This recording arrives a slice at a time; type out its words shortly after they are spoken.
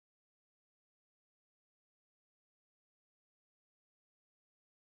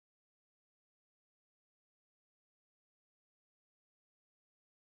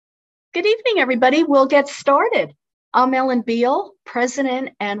Good evening, everybody. We'll get started. I'm Ellen Beal,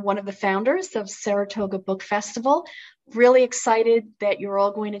 president and one of the founders of Saratoga Book Festival. Really excited that you're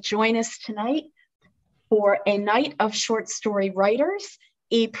all going to join us tonight for a night of short story writers,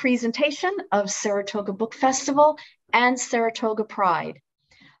 a presentation of Saratoga Book Festival and Saratoga Pride.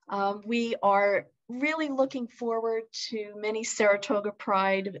 We are really looking forward to many Saratoga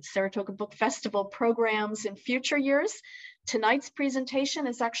Pride, Saratoga Book Festival programs in future years. Tonight's presentation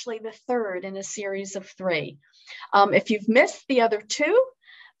is actually the third in a series of three. If you've missed the other two,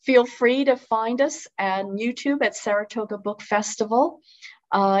 feel free to find us on YouTube at Saratoga Book Festival,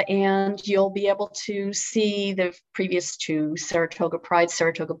 and you'll be able to see the previous two Saratoga Pride,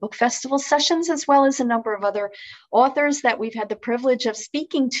 Saratoga Book Festival sessions, as well as a number of other authors that we've had the privilege of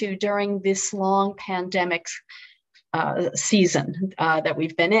speaking to during this long pandemic season that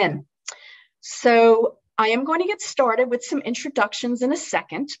we've been in. So I am going to get started with some introductions in a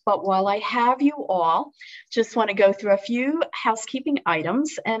second, but while I have you all, just want to go through a few housekeeping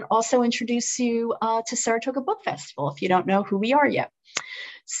items and also introduce you to Saratoga Book Festival if you don't know who we are yet.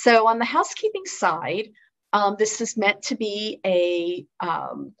 So on the housekeeping side, this is meant to be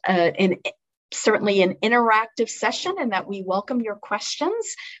certainly an interactive session, and that we welcome your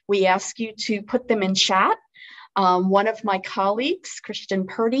questions. We ask you to put them in chat. One of my colleagues, Christian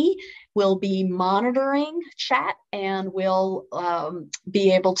Purdy, will be monitoring chat and will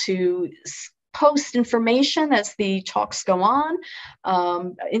be able to post information as the talks go on,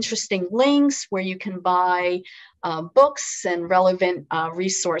 interesting links where you can buy books and relevant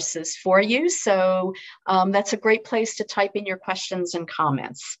resources for you. So that's a great place to type in your questions and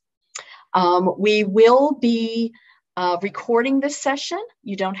comments. We will be recording this session.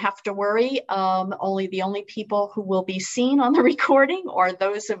 You don't have to worry. The only people who will be seen on the recording are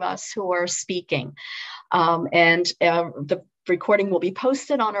those of us who are speaking. The recording will be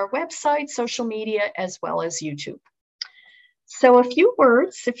posted on our website, social media, as well as YouTube. So a few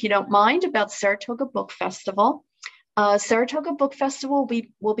words, if you don't mind, about Saratoga Book Festival. Saratoga Book Festival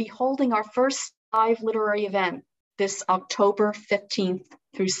will be holding our first live literary event this October 15th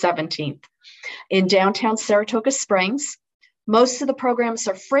through 17th in downtown Saratoga Springs. Most of the programs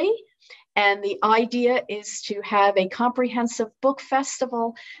are free, and the idea is to have a comprehensive book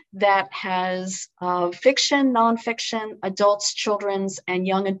festival that has fiction, nonfiction, adults, children's, and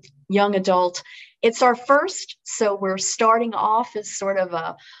young adult. It's our first, so we're starting off as sort of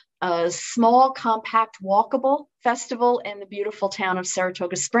a small, compact, walkable festival in the beautiful town of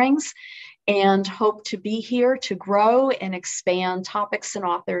Saratoga Springs, and hope to be here to grow and expand topics and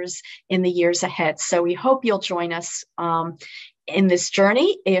authors in the years ahead. So we hope you'll join us in this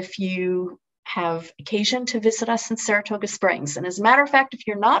journey if you have occasion to visit us in Saratoga Springs. And as a matter of fact, if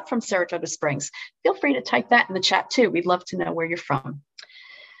you're not from Saratoga Springs, feel free to type that in the chat too. We'd love to know where you're from.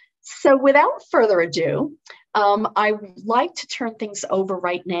 So without further ado, I would like to turn things over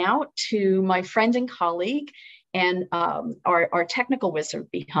right now to my friend and colleague and our technical wizard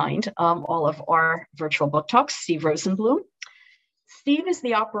behind all of our virtual book talks, Steve Rosenblum. Steve is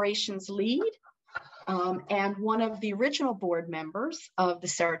the operations lead and one of the original board members of the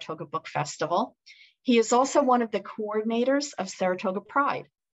Saratoga Book Festival. He is also one of the coordinators of Saratoga Pride.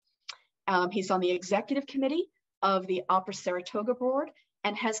 He's on the executive committee of the Opera Saratoga Board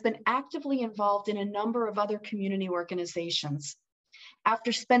and has been actively involved in a number of other community organizations.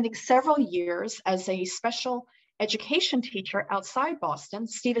 After spending several years as a special education teacher outside Boston,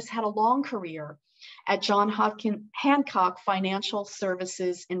 Steve has had a long career at John Hancock Financial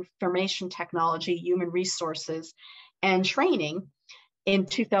Services, Information Technology, Human Resources, and Training. In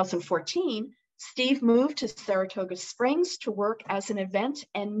 2014, Steve moved to Saratoga Springs to work as an event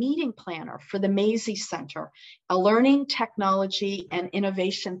and meeting planner for the Mazie Center, a learning, technology, and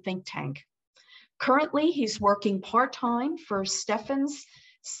innovation think tank. Currently, he's working part-time for Stefan's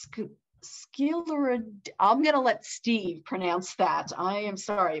I'm going to let Steve pronounce that. I am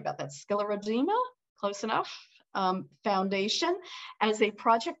sorry about that. Skillerodima, close enough, Foundation as a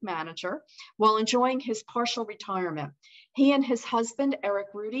project manager while enjoying his partial retirement. He and his husband, Eric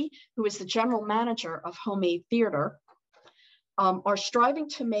Rudy, who is the general manager of Homemade Theater, are striving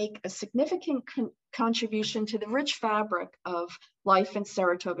to make a significant contribution to the rich fabric of life in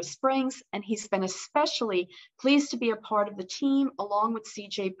Saratoga Springs, and he's been especially pleased to be a part of the team along with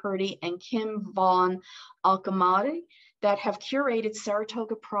CJ Purdy and Kim Von Alkamadi that have curated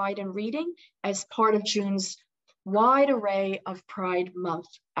Saratoga Pride and Reading as part of June's wide array of Pride Month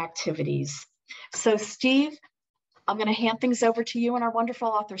activities. So Steve, I'm going to hand things over to you and our wonderful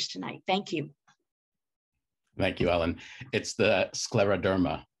authors tonight. Thank you. Thank you, Ellen. It's the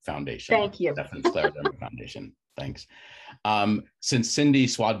Scleroderma Foundation. Thank you. Definitely Scleroderma Foundation. Thanks. Since Cindy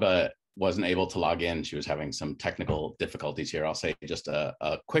Swadba wasn't able to log in. She was having some technical difficulties here. I'll say just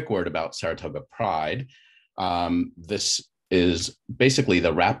a quick word about Saratoga Pride. This is basically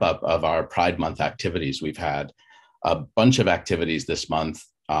the wrap up of our Pride Month activities. We've had a bunch of activities this month,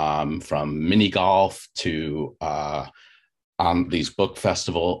 from mini golf to these book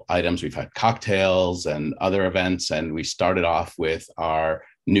festival items. We've had cocktails and other events, and we started off with our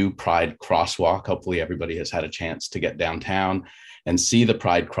new Pride crosswalk. Hopefully everybody has had a chance to get downtown and see the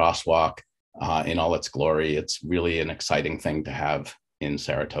Pride crosswalk in all its glory. It's really an exciting thing to have in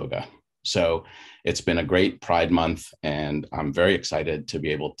Saratoga. So it's been a great Pride Month, and I'm very excited to be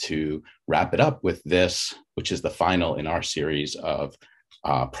able to wrap it up with this, which is the final in our series of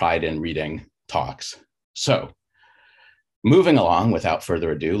Pride in Reading talks. So moving along, without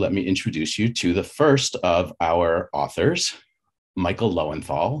further ado, let me introduce you to the first of our authors, Michael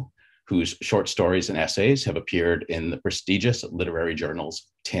Lowenthal, whose short stories and essays have appeared in the prestigious literary journals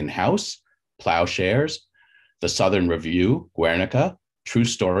Tin House, Plowshares, the Southern Review, Guernica, True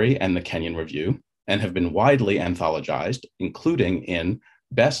Story, and the Kenyon Review, and have been widely anthologized, including in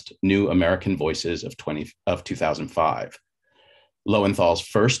Best New American Voices of 2005. Lowenthal's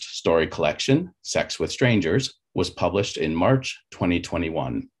first story collection, Sex with Strangers, was published in March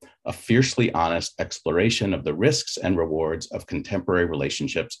 2021, a fiercely honest exploration of the risks and rewards of contemporary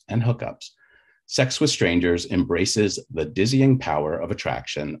relationships and hookups. Sex with Strangers embraces the dizzying power of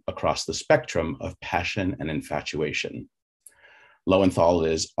attraction across the spectrum of passion and infatuation. Lowenthal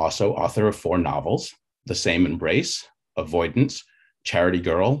is also author of 4 novels, The Same Embrace, Avoidance, Charity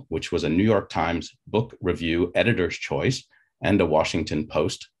Girl, which was a New York Times Book Review Editor's Choice and a Washington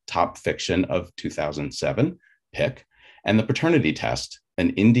Post Top Fiction of 2007 pick, and The Paternity Test,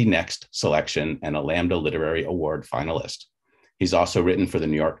 an Indie Next selection and a Lambda Literary Award finalist. He's also written for the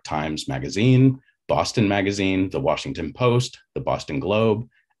New York Times Magazine, Boston Magazine, the Washington Post, the Boston Globe,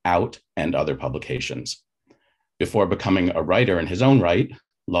 Out, and other publications. Before becoming a writer in his own right,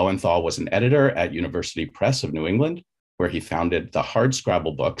 Lowenthal was an editor at University Press of New England, where he founded the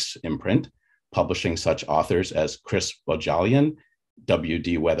Hardscrabble Books imprint, publishing such authors as Chris Bojalian,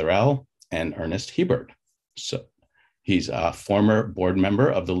 W.D. Wetherell, and Ernest Hebert. So he's a former board member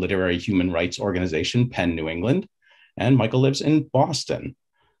of the literary human rights organization PEN New England, and Michael lives in Boston.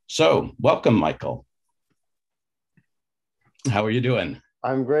 So welcome, Michael. How are you doing?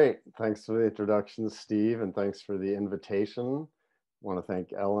 I'm great. Thanks for the introduction, Steve, and thanks for the invitation. I want to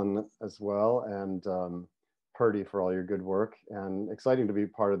thank Ellen as well, and Purdy for all your good work, and exciting to be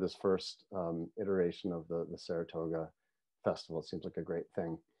part of this first iteration of the Saratoga Festival. It seems like a great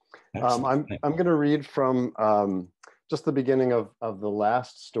thing. I'm going to read from just the beginning of the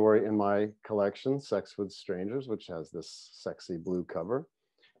last story in my collection, Sex with Strangers, which has this sexy blue cover.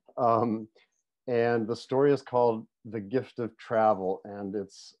 And the story is called The Gift of Travel, and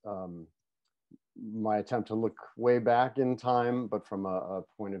it's my attempt to look way back in time, but from a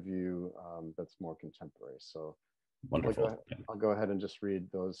point of view that's more contemporary. So wonderful. I'll go ahead and just read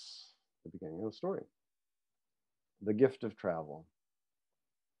those at the beginning of the story. The Gift of Travel.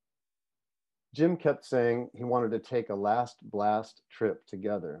 Jim kept saying he wanted to take a last blast trip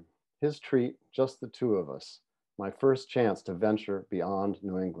together. His treat, just the two of us, my first chance to venture beyond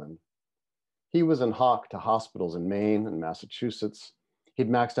New England. He was in hock to hospitals in Maine and Massachusetts. He'd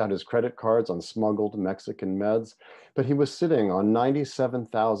maxed out his credit cards on smuggled Mexican meds, but he was sitting on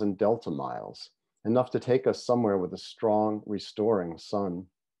 97,000 Delta miles, enough to take us somewhere with a strong, restoring sun.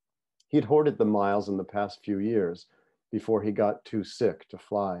 He'd hoarded the miles in the past few years before he got too sick to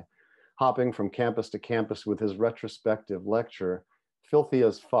fly, hopping from campus to campus with his retrospective lecture, Filthy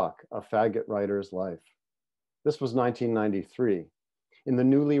as Fuck, A Faggot Writer's Life. This was 1993. In the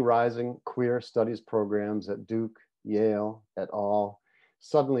newly rising queer studies programs at Duke, Yale, et al.,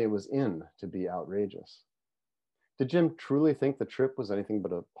 suddenly it was in to be outrageous. Did Jim truly think the trip was anything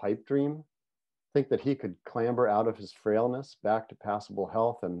but a pipe dream? Think that he could clamber out of his frailness back to passable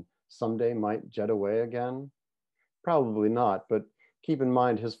health and someday might jet away again? Probably not, but keep in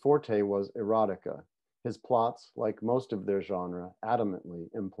mind his forte was erotica, his plots, like most of their genre, adamantly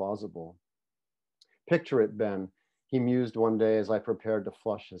implausible. Picture it, Ben, he mused one day as I prepared to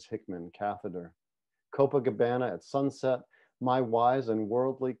flush his Hickman catheter. Copacabana at sunset, my wise and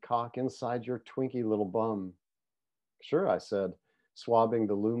worldly cock inside your twinky little bum. Sure, I said, swabbing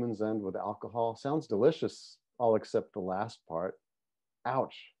the lumen's end with alcohol. Sounds delicious, all except the last part.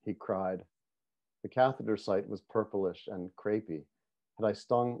 Ouch, he cried. The catheter site was purplish and crepey. Had I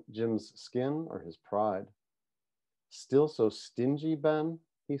stung Jim's skin or his pride? Still so stingy, Ben?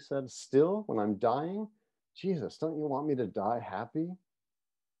 He said, still, when I'm dying? Jesus, don't you want me to die happy?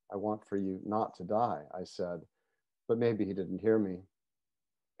 I want for you not to die, I said, but maybe he didn't hear me.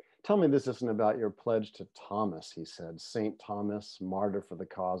 Tell me this isn't about your pledge to Thomas, he said. St. Thomas, martyr for the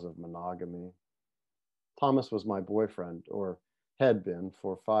cause of monogamy. Thomas was my boyfriend, or had been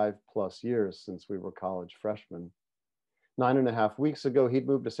for 5+ years since we were college freshmen. 9.5 weeks ago, he'd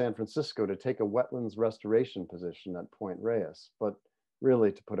moved to San Francisco to take a wetlands restoration position at Point Reyes, but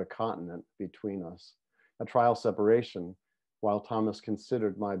really to put a continent between us, a trial separation, while Thomas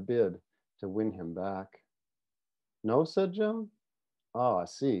considered my bid to win him back. No, said Jim. Oh, I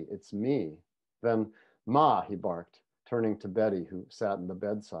see, it's me. Then, Ma, he barked, turning to Betty, who sat in the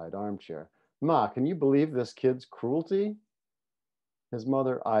bedside armchair. Ma, can you believe this kid's cruelty? His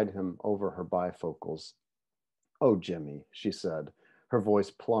mother eyed him over her bifocals. Oh, Jimmy, she said, her voice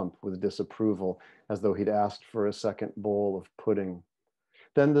plump with disapproval, as though he'd asked for a second bowl of pudding.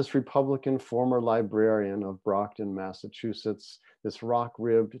 Then this Republican former librarian of Brockton, Massachusetts, this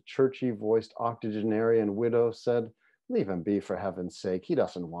rock-ribbed, churchy-voiced octogenarian widow said, leave him be, for heaven's sake. He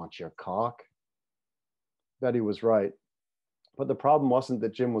doesn't want your cock. Betty was right. But the problem wasn't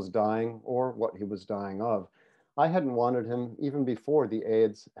that Jim was dying or what he was dying of. I hadn't wanted him even before the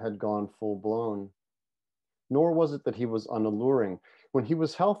AIDS had gone full-blown. Nor was it that he was unalluring. When he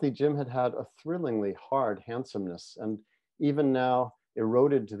was healthy, Jim had had a thrillingly hard handsomeness, and even now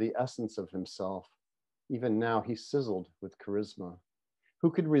eroded to the essence of himself. Even now he sizzled with charisma. Who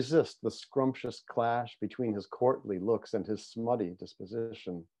could resist the scrumptious clash between his courtly looks and his smutty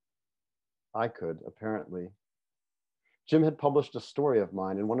disposition? I could, apparently. Jim had published a story of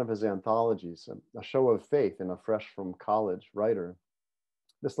mine in one of his anthologies, a show of faith in a fresh from college writer.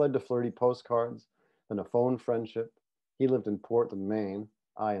 This led to flirty postcards, then a phone friendship. He lived in Portland, Maine,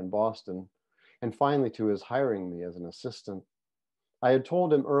 I in Boston, and finally to his hiring me as an assistant. I had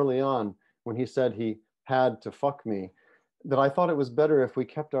told him early on, when he said he had to fuck me, that I thought it was better if we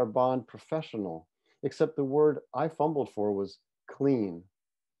kept our bond professional, except the word I fumbled for was clean.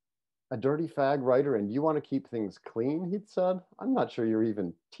 A dirty fag writer and you want to keep things clean, he'd said? I'm not sure you're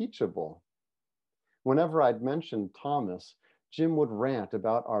even teachable. Whenever I'd mentioned Thomas, Jim would rant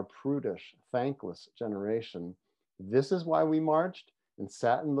about our prudish, thankless generation. This is why we marched and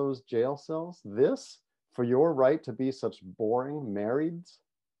sat in those jail cells? This? For your right to be such boring marrieds?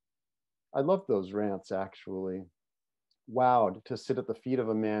 I loved those rants, actually. Wowed to sit at the feet of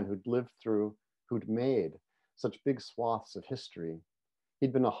a man who'd lived through, who'd made such big swaths of history.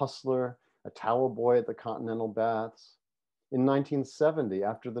 He'd been a hustler, a towel boy at the Continental Baths. In 1970,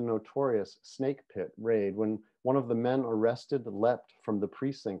 after the notorious Snake Pit raid, when one of the men arrested leapt from the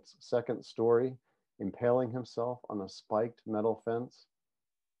precinct's second story, impaling himself on a spiked metal fence,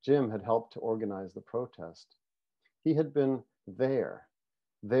 Jim had helped to organize the protest. He had been there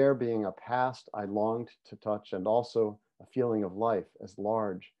being a past I longed to touch and also a feeling of life as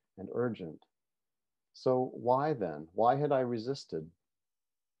large and urgent. So why then? Why had I resisted?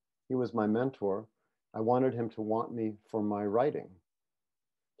 He was my mentor. I wanted him to want me for my writing.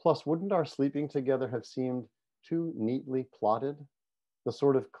 Plus, wouldn't our sleeping together have seemed too neatly plotted? The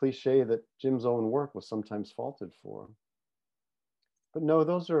sort of cliche that Jim's own work was sometimes faulted for. But no,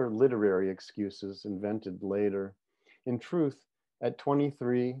 those are literary excuses invented later. In truth, at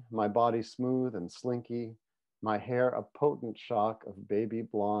 23, my body smooth and slinky, my hair a potent shock of baby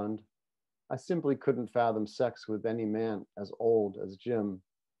blonde, I simply couldn't fathom sex with any man as old as Jim,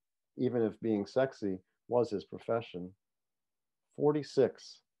 even if being sexy was his profession.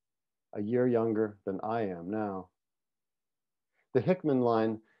 46, a year younger than I am now. The Hickman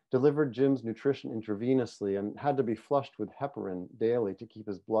line delivered Jim's nutrition intravenously and had to be flushed with heparin daily to keep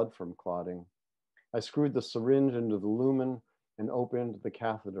his blood from clotting. I screwed the syringe into the lumen and opened the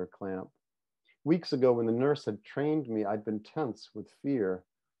catheter clamp. Weeks ago, when the nurse had trained me, I'd been tense with fear,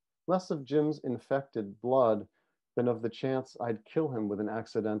 less of Jim's infected blood than of the chance I'd kill him with an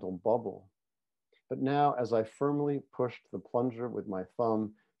accidental bubble. But now, as I firmly pushed the plunger with my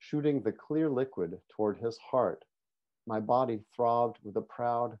thumb, shooting the clear liquid toward his heart, my body throbbed with a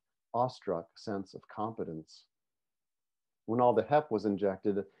proud, awestruck sense of competence. When all the hep was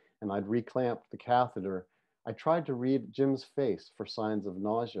injected and I'd reclamped the catheter, I tried to read Jim's face for signs of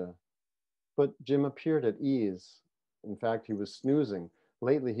nausea. But Jim appeared at ease. In fact, he was snoozing.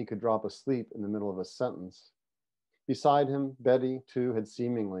 Lately, he could drop asleep in the middle of a sentence. Beside him, Betty, too, had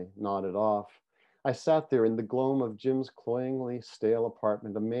seemingly nodded off. I sat there in the gloam of Jim's cloyingly stale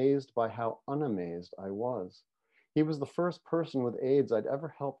apartment, amazed by how unamazed I was. He was the first person with AIDS I'd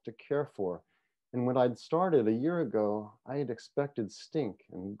ever helped to care for. And when I'd started a year ago, I had expected stink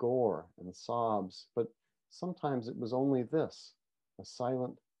and gore and sobs, but sometimes it was only this, a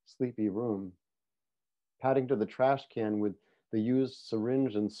silent, sleepy room. Padding to the trash can with the used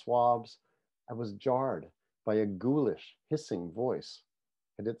syringe and swabs, I was jarred by a ghoulish, hissing voice.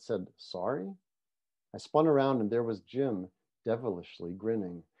 Had it said sorry? I spun around and there was Jim, devilishly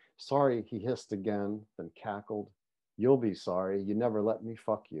grinning. Sorry, he hissed again, then cackled. You'll be sorry, you never let me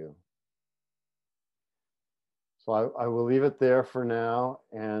fuck you. So I will leave it there for now,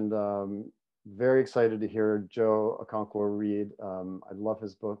 and very excited to hear Joe Okonkwo read. I love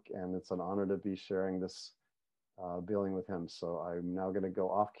his book, and it's an honor to be sharing this billing with him. So I'm now going to go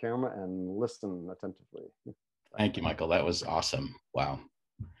off camera and listen attentively. Thank you, Michael. That was awesome. Wow.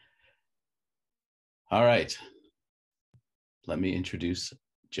 All right. Let me introduce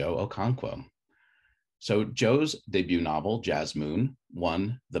Joe Okonkwo. So Joe's debut novel, Jazz Moon,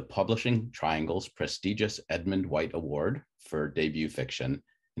 won the Publishing Triangle's prestigious Edmund White Award for debut fiction,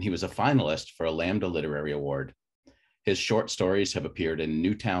 and he was a finalist for a Lambda Literary Award. His short stories have appeared in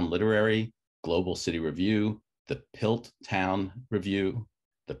Newtown Literary, Global City Review, the Piltdown Review,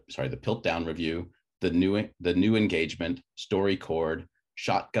 the New Engagement, Storychord,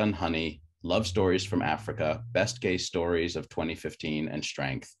 Shotgun Honey, Love Stories from Africa, Best Gay Stories of 2015, and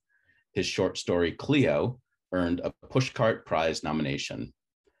Strength. His short story, Cleo, earned a Pushcart Prize nomination.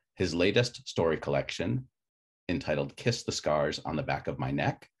 His latest story collection, entitled Kiss the Scars on the Back of My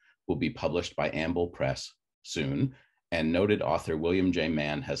Neck, will be published by Amble Press soon, and noted author William J.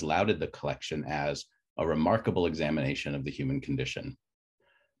 Mann has lauded the collection as a remarkable examination of the human condition.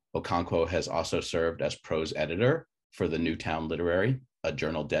 Okonkwo has also served as prose editor for the Newtown Literary, a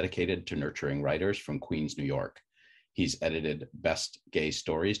journal dedicated to nurturing writers from Queens, New York. He's edited Best Gay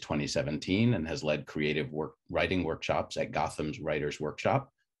Stories 2017 and has led creative writing workshops at Gotham's Writers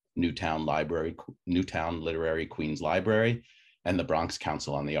Workshop, Newtown Literary Queens Library, and the Bronx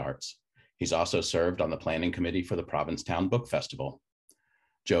Council on the Arts. He's also served on the planning committee for the Provincetown Book Festival.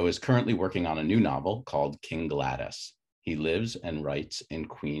 Joe is currently working on a new novel called King Gladys. He lives and writes in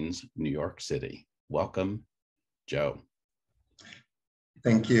Queens, New York City. Welcome, Joe.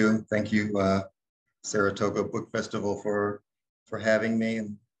 Thank you. Thank you, Saratoga Book Festival for having me,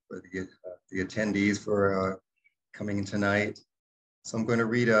 and for the attendees for coming in tonight. So I'm going to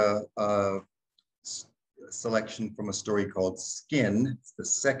read a selection from a story called Skin. It's the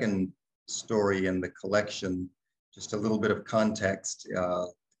second story in the collection. Just a little bit of context.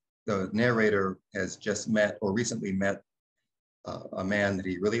 The narrator has just met or recently met a man that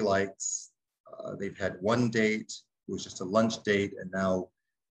he really likes. They've had one date. It was just a lunch date, and now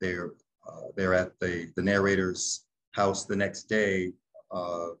they're at the narrator's house the next day,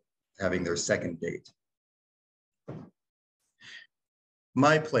 having their second date.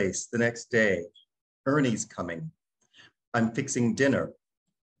 My place the next day. Ernie's coming. I'm fixing dinner.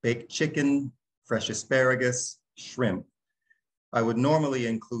 Baked chicken, fresh asparagus, shrimp. I would normally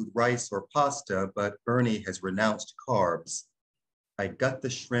include rice or pasta, but Ernie has renounced carbs. I gut the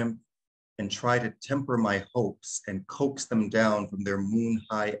shrimp and try to temper my hopes and coax them down from their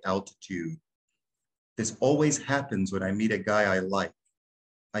moon-high altitude. This always happens when I meet a guy I like.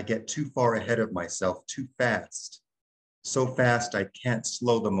 I get too far ahead of myself, too fast. So fast I can't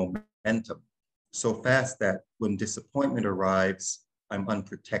slow the momentum. So fast that when disappointment arrives, I'm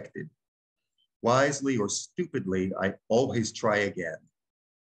unprotected. Wisely or stupidly, I always try again.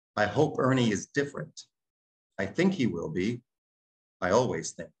 I hope Ernie is different. I think he will be. I always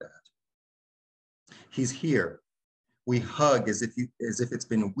think that. He's here. We hug as if it's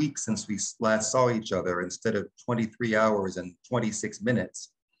been weeks since we last saw each other instead of 23 hours and 26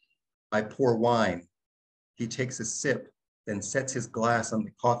 minutes. I pour wine. He takes a sip, then sets his glass on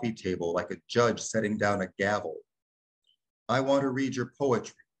the coffee table like a judge setting down a gavel. I want to read your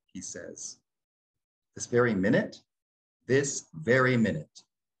poetry, he says. This very minute? This very minute.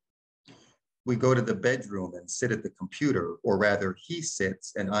 We go to the bedroom and sit at the computer, or rather he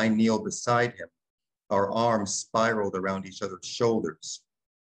sits and I kneel beside him, our arms spiraled around each other's shoulders.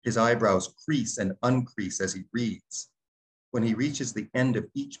 His eyebrows crease and uncrease as he reads. When he reaches the end of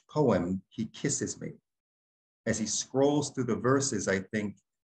each poem, he kisses me. As he scrolls through the verses, I think,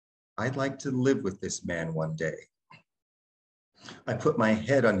 I'd like to live with this man one day. I put my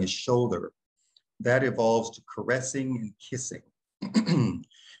head on his shoulder. That evolves to caressing and kissing.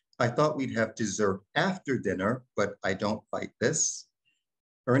 I thought we'd have dessert after dinner, but I don't fight this.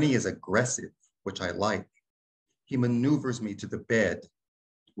 Ernie is aggressive, which I like. He maneuvers me to the bed.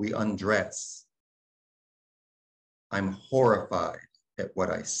 We undress. I'm horrified at what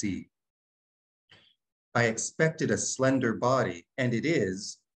I see. I expected a slender body, and it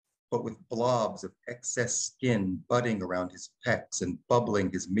is, but with blobs of excess skin budding around his pecs and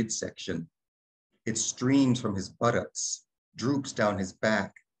bubbling his midsection. It streams from his buttocks, droops down his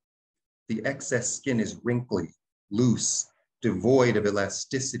back. The excess skin is wrinkly, loose, devoid of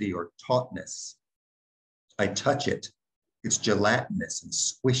elasticity or tautness. I touch it, It's gelatinous and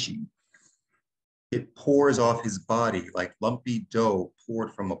squishy. It pours off his body like lumpy dough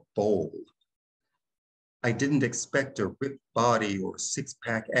poured from a bowl. I didn't expect a ripped body or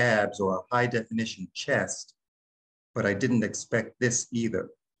six-pack abs or a high-definition chest, but I didn't expect this either.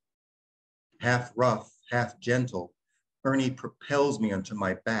 Half rough, half gentle, Ernie propels me onto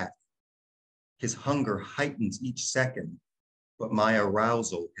my back. His hunger heightens each second, but my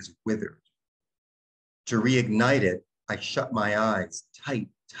arousal is withered. To reignite it, I shut my eyes tight,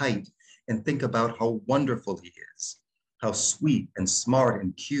 tight, and think about how wonderful he is, how sweet and smart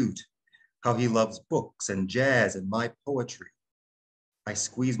and cute, how he loves books and jazz and my poetry. I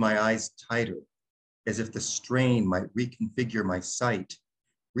squeeze my eyes tighter, as if the strain might reconfigure my sight,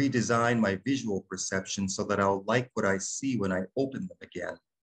 redesign my visual perception so that I'll like what I see when I open them again.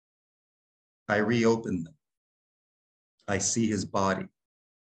 I reopen them. I see his body.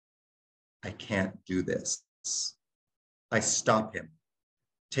 I can't do this. I stop him,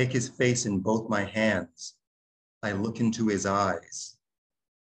 take his face in both my hands. I look into his eyes.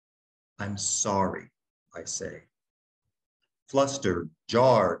 I'm sorry, I say. Flustered,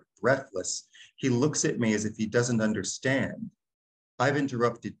 jarred, breathless, he looks at me as if he doesn't understand. I've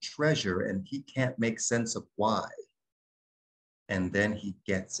interrupted treasure and he can't make sense of why. And then he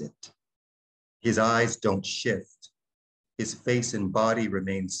gets it. His eyes don't shift. His face and body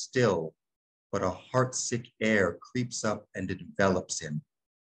remain still, but a heartsick air creeps up and envelops him.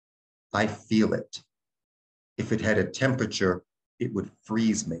 I feel it. If it had a temperature, it would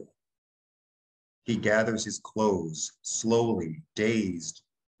freeze me. He gathers his clothes, slowly, dazed,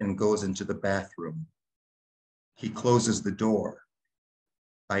 and goes into the bathroom. He closes the door.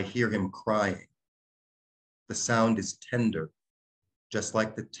 I hear him crying. The sound is tender, just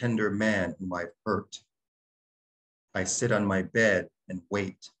like the tender man whom I've hurt. I sit on my bed and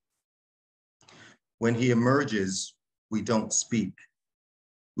wait. When he emerges, we don't speak.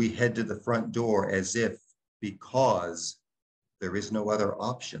 We head to the front door as if, because there is no other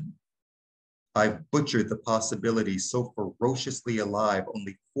option. I've butchered the possibility so ferociously alive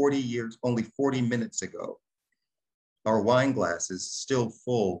only 40 minutes ago. Our wine glasses, still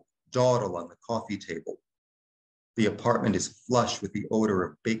full, dawdle on the coffee table. The apartment is flush with the odor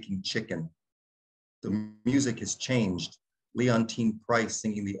of baking chicken. The music has changed. Leontine Price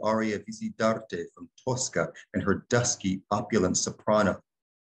singing the aria Visitarte from Tosca and her dusky, opulent soprano.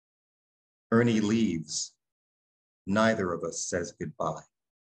 Ernie leaves. Neither of us says goodbye.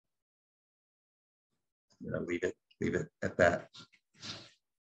 I'm gonna leave it at that.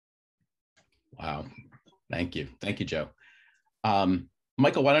 Wow, thank you, Joe.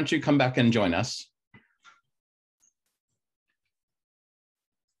 Michael, why don't you come back and join us?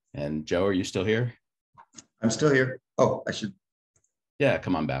 And Joe, are you still here? I'm still here. Oh, I should. Yeah,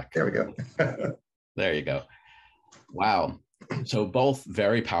 come on back. There we go. There you go. Wow. So both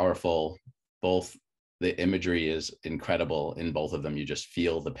very powerful, both the imagery is incredible in both of them. You just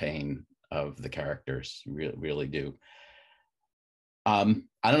feel the pain of the characters. You really do. I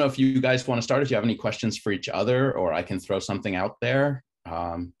don't know if you guys want to start, if you have any questions for each other, or I can throw something out there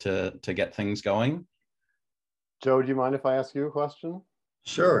to get things going. Joe, do you mind if I ask you a question?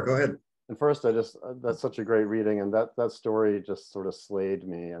 Sure, go ahead. And first, that's such a great reading, and that story just sort of slayed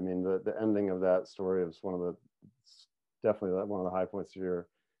me. I mean, the ending of that story was definitely one of the high points of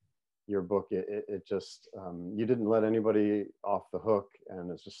your book. It just, you didn't let anybody off the hook,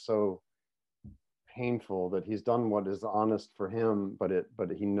 and it's just so painful that he's done what is honest for him, but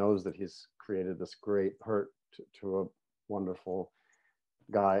he knows that he's created this great hurt to a wonderful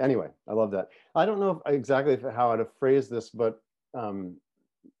guy. Anyway, I love that. I don't know exactly how I'd have phrased this, but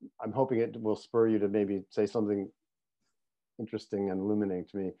I'm hoping it will spur you to maybe say something interesting and illuminating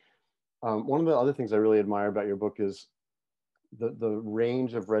to me. One of the other things I really admire about your book is the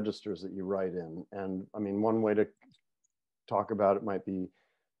range of registers that you write in. And I mean, one way to talk about it might be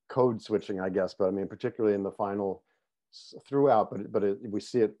code switching, I guess, but I mean, particularly in the final throughout, but we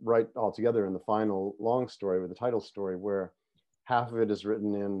see it right all together in the final long story with the title story, where half of it is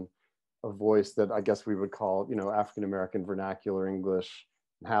written in a voice that I guess we would call, African-American vernacular English.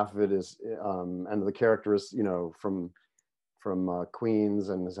 Half of it is, and the character is, from Queens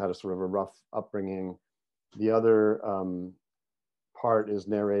and has had a sort of a rough upbringing. The other part is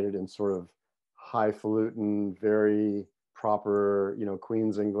narrated in sort of highfalutin, very proper,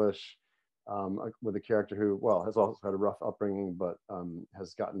 Queens English, with a character who, well, has also had a rough upbringing, but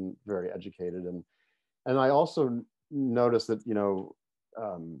has gotten very educated. And I also noticed that,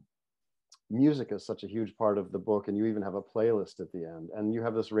 music is such a huge part of the book, and you even have a playlist at the end, and you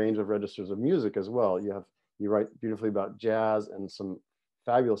have this range of registers of music as well. You write beautifully about jazz and some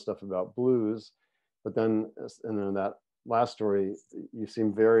fabulous stuff about blues, but then in that last story, you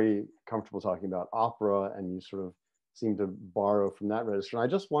seem very comfortable talking about opera, and you sort of seem to borrow from that register. And I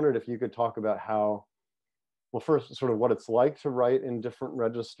just wondered if you could talk about how, well, first, sort of what it's like to write in different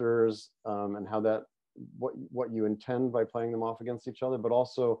registers, and how that, what you intend by playing them off against each other, but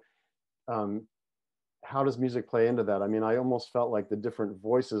also how does music play into that? I mean, I almost felt like the different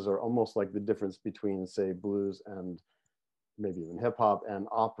voices are almost like the difference between, say, blues and maybe even hip hop and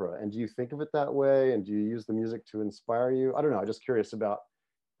opera. And do you think of it that way? And do you use the music to inspire you? I don't know. I'm just curious about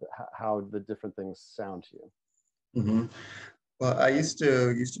how the different things sound to you. Mm-hmm. Well, I used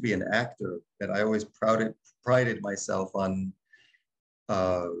to be an actor, and I always prided myself on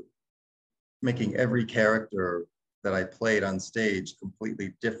making every character that I played on stage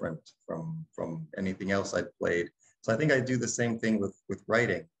completely different from anything else I'd played. So I think I do the same thing with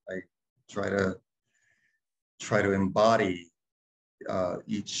writing. I try to embody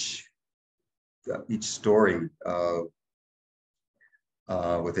each story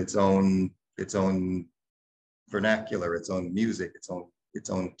with its own vernacular, its own music, its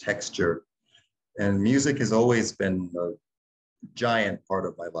own texture. And music has always been a giant part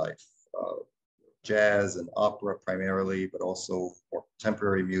of my life. Jazz and opera primarily, but also more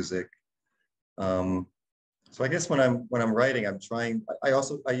contemporary music. So I guess when I'm writing, I'm trying.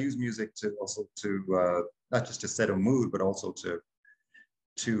 I use music to not just to set a mood, but also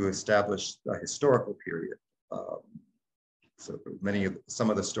to establish a historical period. So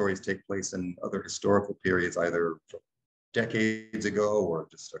some of the stories take place in other historical periods, either decades ago or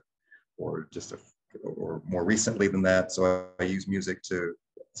more recently than that. So I use music to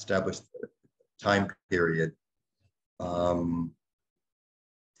establish the time period. In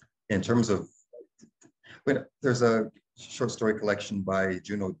terms of, there's a short story collection by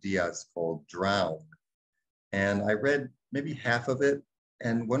Junot Diaz called Drown, and I read maybe half of it.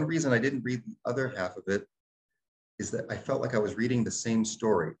 And one reason I didn't read the other half of it is that I felt like I was reading the same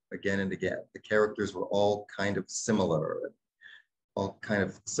story again and again. The characters were all kind of similar, all kind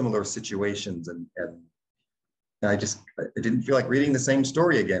of similar situations, and I didn't feel like reading the same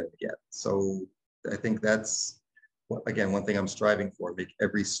story again and again. So I think that's, again, one thing I'm striving for, make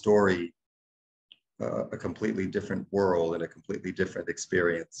every story a completely different world and a completely different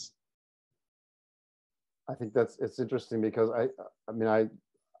experience. I think it's interesting because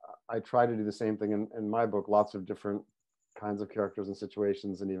I try to do the same thing in my book, lots of different kinds of characters and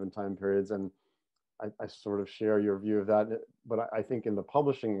situations and even time periods. And I sort of share your view of that. But I think in the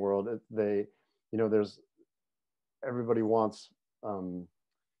publishing world, everybody wants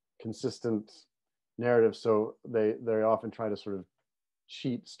consistent narrative. So they often try to sort of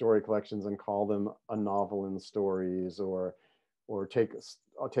cheat story collections and call them a novel in stories, or take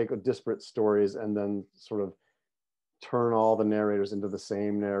disparate stories and then sort of turn all the narrators into the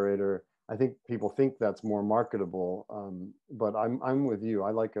same narrator. I think people think that's more marketable, but I'm with you.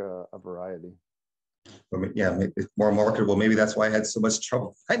 I like a variety. Yeah, it's more marketable. Maybe that's why I had so much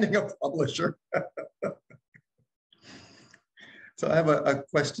trouble finding a publisher. So I have a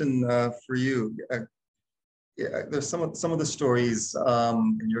question for you. Yeah, there's some of the stories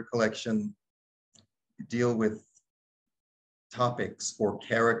in your collection deal with topics or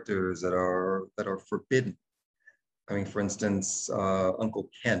characters that are forbidden. I mean, for instance, Uncle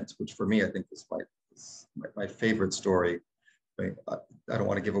Kent, which for me I think was my favorite story. I don't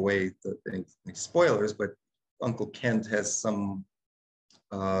want to give away any spoilers, but Uncle Kent has some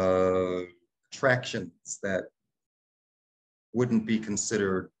attractions that wouldn't be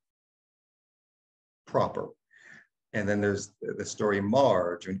considered proper. And then there's the story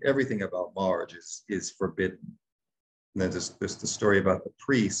Marge, and everything about Marge is forbidden. And then there's the story about the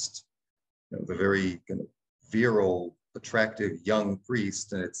priest, the very kind of virile, attractive young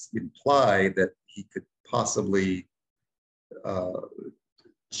priest, and it's implied that he could possibly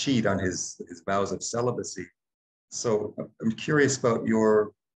cheat on his vows of celibacy. So I'm curious about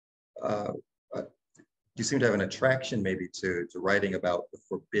your, you seem to have an attraction maybe to writing about the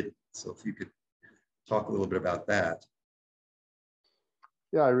forbidden. So if you could talk a little bit about that.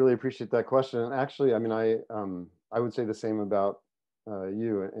 Yeah, I really appreciate that question. And actually, I mean, I would say the same about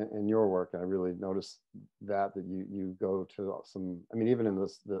you and your work. I really noticed that you go to some, I mean, even in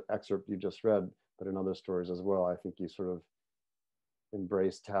the excerpt you just read, but in other stories as well, I think you sort of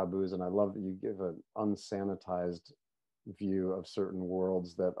embrace taboos. And I love that you give an unsanitized view of certain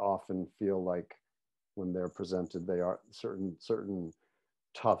worlds that often feel like when they're presented, they are certain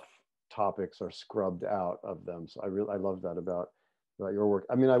tough topics are scrubbed out of them. So I love that about your work.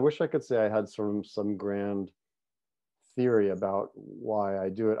 I mean, I wish I could say I had some grand theory about why I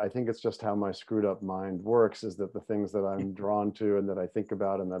do it. I think it's just how my screwed up mind works, is that the things that I'm drawn to and that I think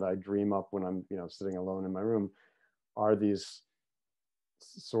about and that I dream up when I'm, sitting alone in my room are these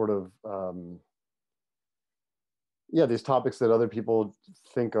sort of, yeah, these topics that other people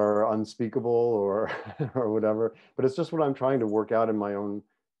think are unspeakable or, or whatever. But it's just what I'm trying to work out in my own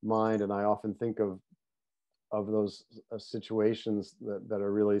mind. And I often think of those situations that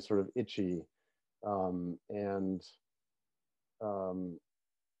are really sort of itchy.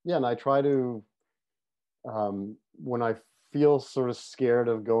 Yeah, and I try to, when I feel sort of scared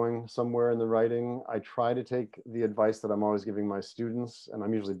of going somewhere in the writing, I try to take the advice that I'm always giving my students, and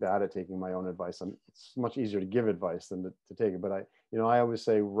I'm usually bad at taking my own advice. It's much easier to give advice than to take it, but I always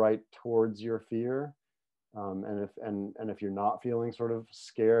say write towards your fear. And if you're not feeling sort of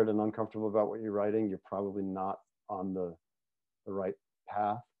scared and uncomfortable about what you're writing, you're probably not on the right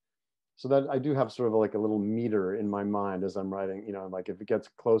path. So that I do have sort of like a little meter in my mind as I'm writing, like if it gets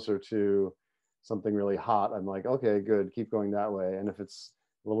closer to something really hot, I'm like, okay, good, keep going that way. And if it's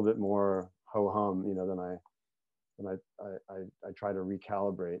a little bit more ho hum, then I try to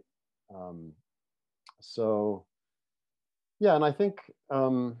recalibrate. So yeah, and I think I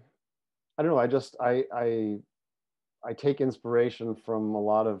don't know, I take inspiration from a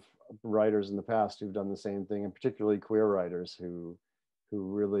lot of writers in the past who've done the same thing, and particularly queer writers who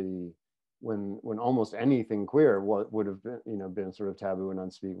really, when almost anything queer would have been sort of taboo and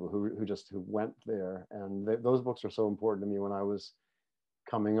unspeakable, who went there. And those books are so important to me when I was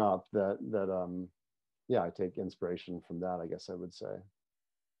coming up that yeah, I take inspiration from that, I guess I would say.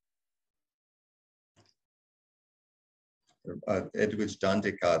 Edwidge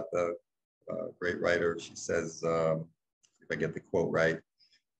Dandikot, the great writer, she says, if I get the quote right,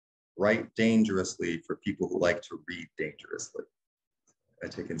 write dangerously for people who like to read dangerously. I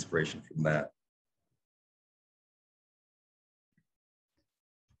take inspiration from that.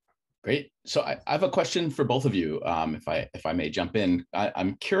 Great. So I have a question for both of you, if I may jump in.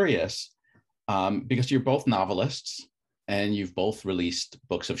 I'm curious, because you're both novelists and you've both released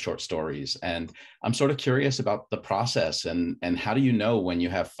books of short stories. And I'm sort of curious about the process and how do you know when you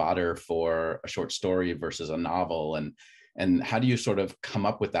have fodder for a short story versus a novel, and how do you sort of come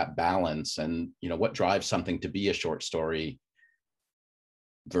up with that balance, and what drives something to be a short story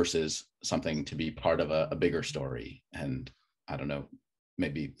versus something to be part of a bigger story? And I don't know,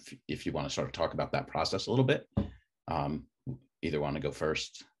 maybe if you want to sort of talk about that process a little bit. Either want to go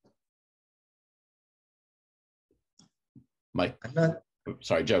first? Mike?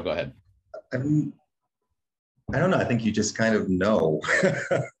 Sorry, Joe, go ahead. I don't know. I think you just kind of know.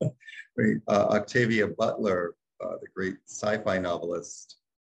 Octavia Butler, the great sci-fi novelist,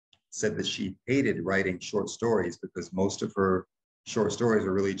 said that she hated writing short stories because most of her short stories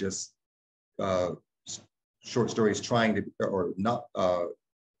were really just short stories trying to, or not,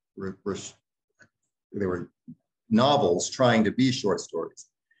 they were novels trying to be short stories.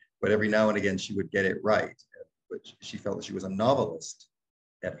 But every now and again, she would get it right. But she felt that she was a novelist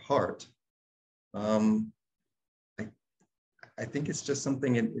at heart. I think it's just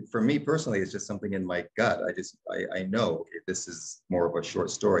something, for me personally, it's just something in my gut. I know, okay, this is more of a short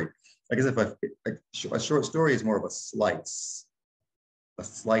story. I guess a short story is more of a slice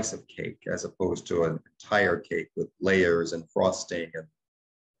of cake, as opposed to an entire cake with layers and frosting. And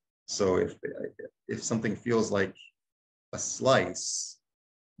so if something feels like a slice,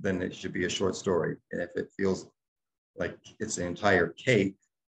 then it should be a short story. And if it feels like it's an entire cake,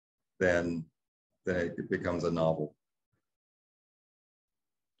 then it becomes a novel.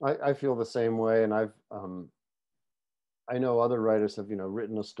 I feel the same way, and I know other writers have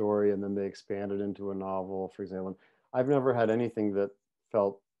written a story and then they expand it into a novel, for example. I've never had anything that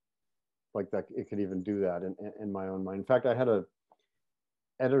felt like that it could even do that in my own mind. In fact, I had a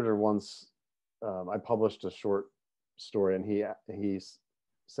editor once. I published a short story, and he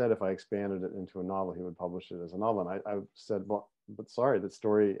said if I expanded it into a novel, he would publish it as a novel. And I said, well, but sorry, the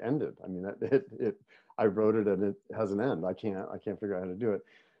story ended. I mean, I wrote it and it has an end. I can't figure out how to do it.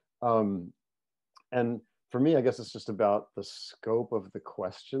 And for me, I guess it's just about the scope of the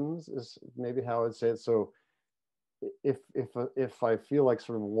questions is maybe how I'd say it. So if I feel like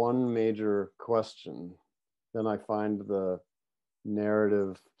sort of one major question, then I find the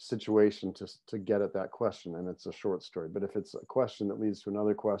narrative situation to get at that question, and it's a short story. But if it's a question that leads to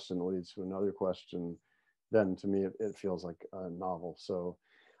another question that leads to another question, then to me it feels like a novel. So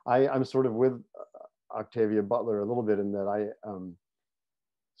I'm sort of with Octavia Butler a little bit in that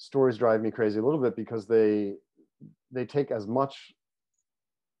stories drive me crazy a little bit because they take as much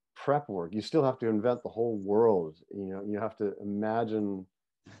prep work. You still have to invent the whole world. You have to imagine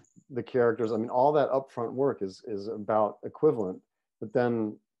the characters. I mean, all that upfront work is about equivalent, but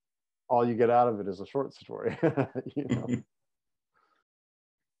then all you get out of it is a short story.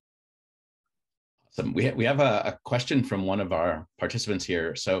 Awesome. We have a question from one of our participants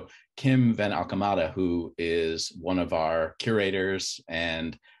here. So Kim Van Alcamada, who is one of our curators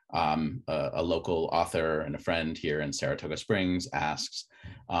and a local author and a friend here in Saratoga Springs, asks,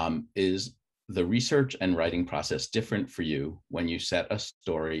 is the research and writing process different for you when you set a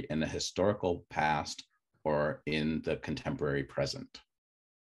story in the historical past or in the contemporary present?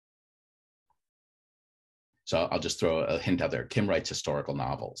 So I'll just throw a hint out there. Kim writes historical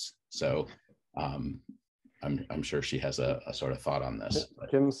novels. So I'm sure she has a sort of thought on this.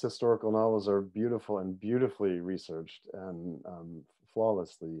 Kim's historical novels are beautiful and beautifully researched and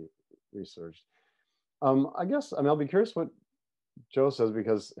flawlessly researched. I guess, I'll be curious what Joe says,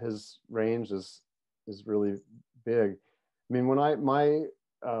 because his range is really big. I mean, when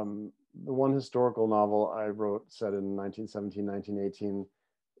the one historical novel I wrote set in 1917, 1918,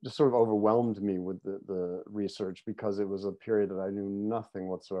 just sort of overwhelmed me with the research, because it was a period that I knew nothing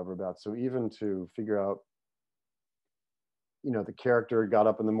whatsoever about. So even to figure out, the character got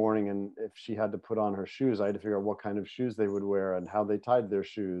up in the morning, and if she had to put on her shoes, I had to figure out what kind of shoes they would wear and how they tied their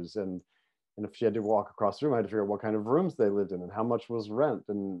shoes. And if she had to walk across the room, I had to figure out what kind of rooms they lived in and how much was rent.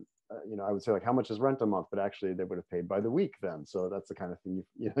 And, I would say, like, how much is rent a month? But actually they would have paid by the week then. So that's the kind of thing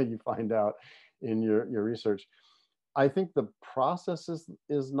you find out in your research. I think the process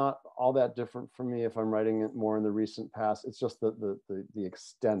is not all that different for me if I'm writing it more in the recent past. It's just the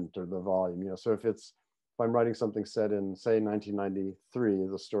extent or the volume. So if I'm writing something set in, say, 1993,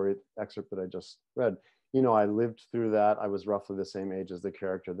 the story excerpt that I just read, I lived through that. I was roughly the same age as the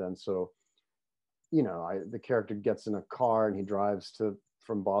character then. So, the character gets in a car and he drives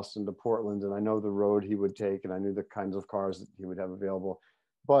from Boston to Portland, and I know the road he would take, and I knew the kinds of cars that he would have available.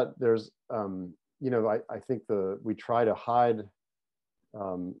 But there's, I think we try to hide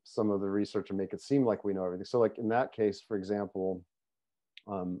some of the research and make it seem like we know everything. So like in that case, for example,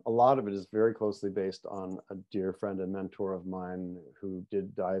 a lot of it is very closely based on a dear friend and mentor of mine who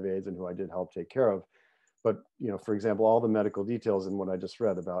did die of AIDS and who I did help take care of. But, for example, all the medical details in what I just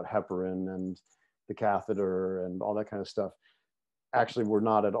read about heparin and the catheter and all that kind of stuff actually were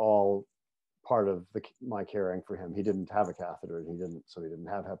not at all part of my caring for him. He didn't have a catheter, and so he didn't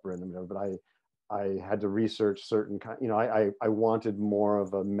have heparin and whatever, but I had to research certain I wanted more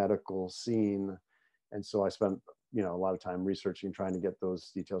of a medical scene. And so I spent, a lot of time researching, trying to get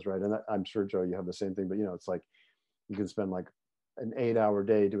those details right. And I'm sure, Joe, you have the same thing, but it's like you can spend like an 8-hour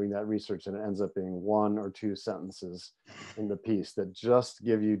day doing that research, and it ends up being 1 or 2 sentences in the piece that just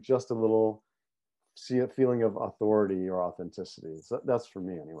give you just a little feeling of authority or authenticity. So that's for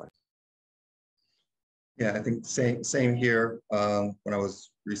me anyway. Yeah, I think same here. When I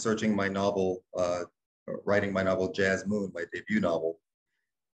was researching my novel, writing my novel Jazz Moon, my debut novel,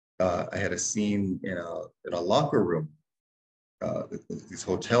 I had a scene in a locker room. These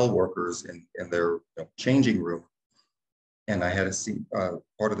hotel workers in their changing room, and I had a scene.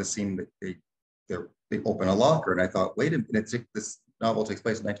 Part of the scene that they open a locker, and I thought, wait a minute, this novel takes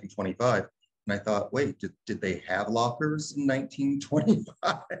place in 1925. And I thought, wait, did they have lockers in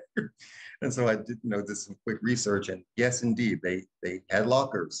 1925? And so I did, did some quick research, and yes, indeed, they had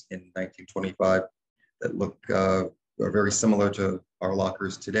lockers in 1925 that look are very similar to our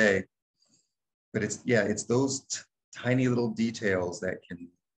lockers today. But it's those tiny little details that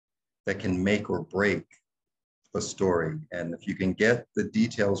can make or break a story. And if you can get the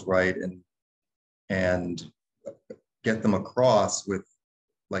details right and get them across with,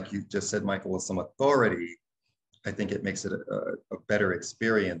 like you just said, Michael, with some authority, I think it makes it a better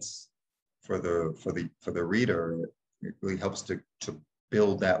experience for the reader. It really helps to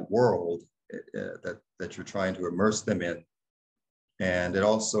build that world that you're trying to immerse them in. And it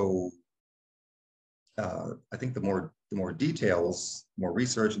also, I think the more details, more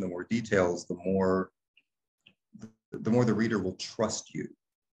research, and the more details, the more the reader will trust you.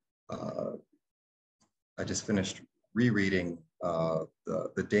 I just finished rereading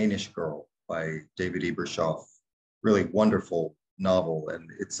the Danish Girl by David Ebershoff. Really wonderful novel, and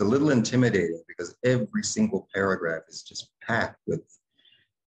it's a little intimidating because every single paragraph is just packed with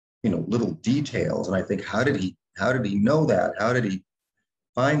little details. And I think, how did he know that? How did he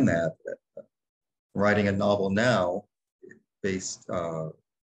find that? Writing a novel now based that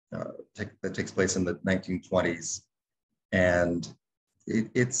takes place in the 1920s, and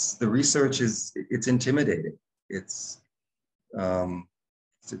it's the research it's intimidating. It's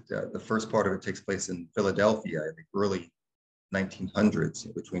the first part of it takes place in Philadelphia in the early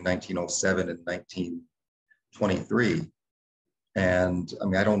 1900s, between 1907 and 1923. And I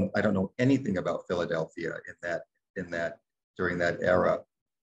mean, I don't know anything about Philadelphia during that era,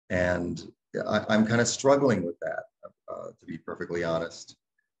 and I'm kind of struggling with that, to be perfectly honest.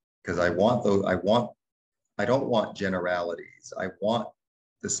 because I don't want generalities. I want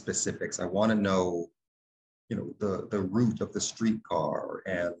the specifics. I want to know, you know, the route of the streetcar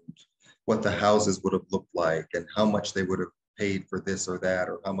and what the houses would have looked like and how much they would have paid for this or that,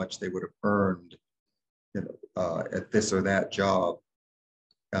 or how much they would have earned, you know, at this or that job.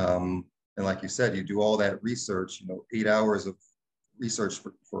 And like you said, you do all that research, you know, 8 hours of research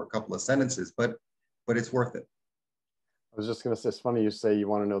for a couple of sentences, but it's worth it. I was just going to say, it's funny you say you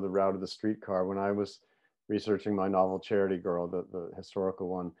want to know the route of the streetcar. When I was researching my novel Charity Girl, the historical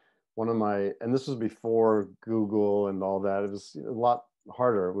one of my, and this was before Google and all that, it was a lot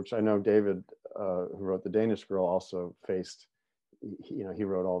harder, which I know David, who wrote The Danish Girl, also faced. You know, he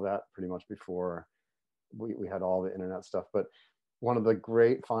wrote all that pretty much before we had all the internet stuff. But one of the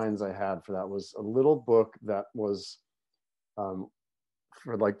great finds I had for that was a little book that was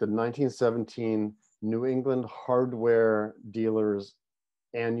for like the 1917 New England hardware dealers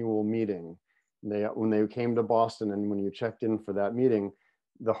annual meeting. When they came to Boston, and when you checked in for that meeting,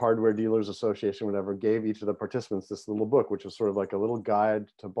 the Hardware Dealers Association, whatever, gave each of the participants this little book, which was sort of like a little guide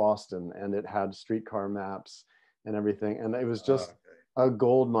to Boston, and it had streetcar maps and everything. And it was just a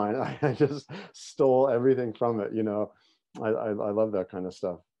gold mine. I just stole everything from it. You know, I love that kind of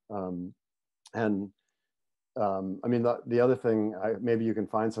stuff. I mean, the other thing, maybe you can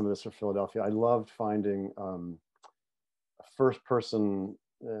find some of this for Philadelphia. I loved finding first-person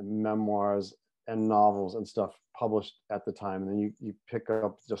memoirs and novels and stuff published at the time, and then you pick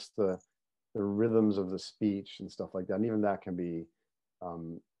up just the rhythms of the speech and stuff like that, and even that can be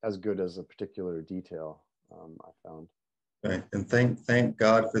as good as a particular detail. I found. Right, and thank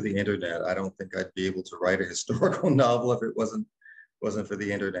God for the internet. I don't think I'd be able to write a historical novel if it wasn't for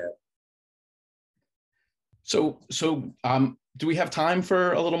the internet. So do we have time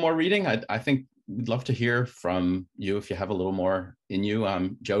for a little more reading? I think we'd love to hear from you if you have a little more in you.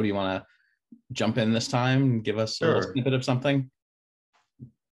 Joe, do you want to jump in this time and give us a little snippet of something?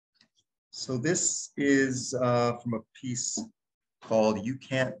 So this is from a piece called "You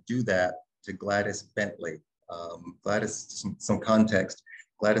Can't Do That" to Gladys Bentley. Gladys, some context.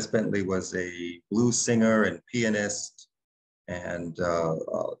 Gladys Bentley was a blues singer and pianist and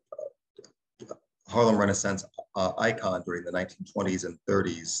Harlem Renaissance icon during the 1920s and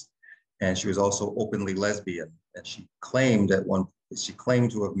 30s. And she was also openly lesbian. And she claimed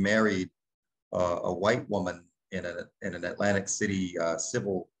to have married a white woman in an Atlantic City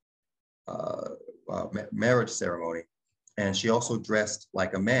civil marriage ceremony. And she also dressed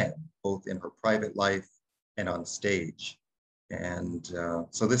like a man, both in her private life and on stage. And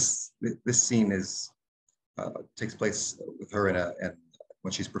so this scene takes place with her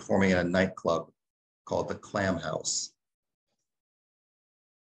when she's performing in a nightclub called the Clam House.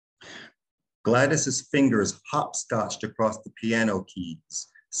 Gladys's fingers hopscotched across the piano keys,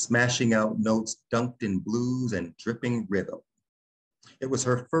 smashing out notes dunked in blues and dripping rhythm. It was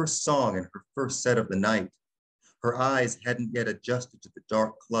her first song and her first set of the night. Her eyes hadn't yet adjusted to the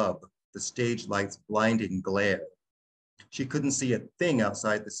dark club, the stage light's blinding glare. She couldn't see a thing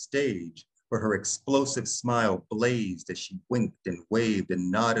outside the stage, but her explosive smile blazed as she winked and waved and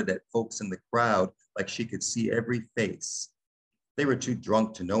nodded at folks in the crowd like she could see every face. They were too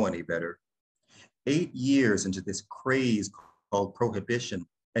drunk to know any better. 8 years into this craze called Prohibition,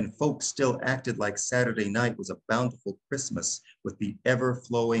 and folks still acted like Saturday night was a bountiful Christmas with the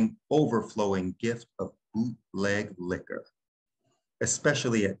overflowing gift of bootleg liquor,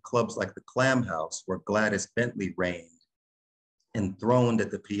 especially at clubs like the Clam House, where Gladys Bentley reigned, enthroned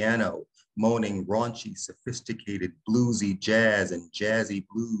at the piano, moaning raunchy, sophisticated, bluesy jazz and jazzy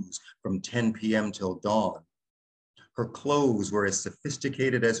blues from 10 p.m. till dawn. Her clothes were as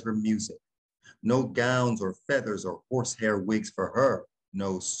sophisticated as her music. No gowns or feathers or horsehair wigs for her.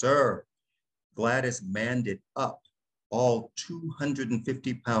 No, sir. Gladys manned it up, all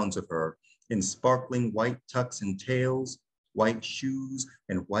 250 pounds of her, in sparkling white tucks and tails, white shoes,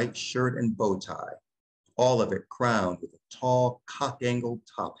 and white shirt and bow tie, all of it crowned with a tall, cock-angled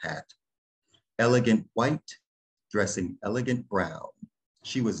top hat. Elegant white, dressing elegant brown.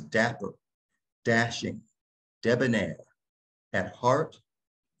 She was dapper, dashing, debonair. At heart,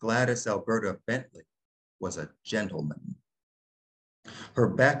 Gladys Alberta Bentley was a gentleman. Her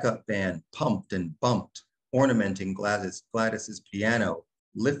backup band pumped and bumped, ornamenting Gladys's piano,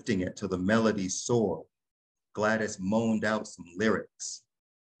 lifting it till the melody soared. Gladys moaned out some lyrics.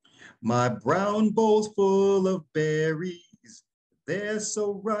 My brown bowl's full of berries, they're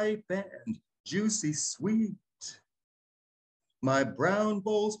so ripe and juicy sweet. My brown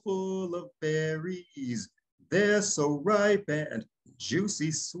bowl's full of berries, they're so ripe and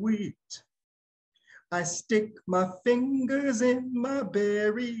juicy sweet. I stick my fingers in my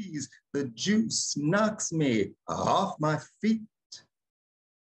berries. The juice knocks me off my feet.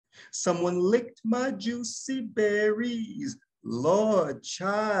 Someone licked my juicy berries. Lord,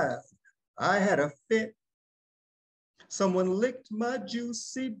 child, I had a fit. Someone licked my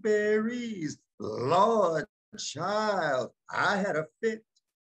juicy berries. Lord, child, I had a fit.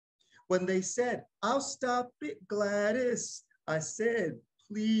 When they said, I'll stop it, Gladys, I said,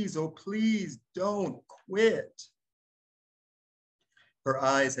 please, oh please, don't quit. Her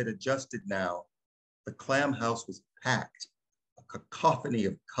eyes had adjusted now. The clam house was packed, a cacophony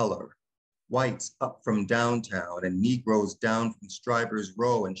of color. Whites up from downtown and Negroes down from Stryber's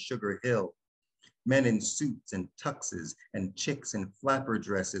Row and Sugar Hill. Men in suits and tuxes and chicks in flapper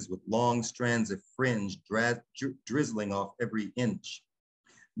dresses with long strands of fringe drizzling off every inch.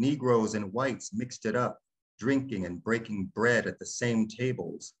 Negroes and whites mixed it up, drinking and breaking bread at the same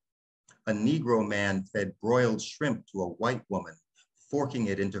tables. A Negro man fed broiled shrimp to a white woman, forking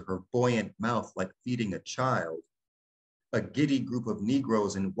it into her buoyant mouth like feeding a child. A giddy group of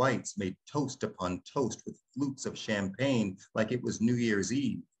Negroes and whites made toast upon toast with flutes of champagne like it was New Year's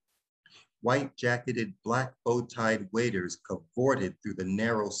Eve. White-jacketed, black bow-tied waiters cavorted through the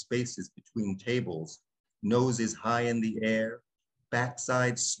narrow spaces between tables, noses high in the air,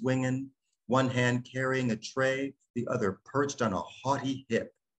 backside swinging, one hand carrying a tray, the other perched on a haughty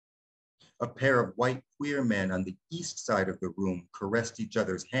hip. A pair of white queer men on the east side of the room caressed each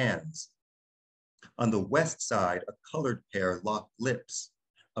other's hands. On the west side, a colored pair locked lips.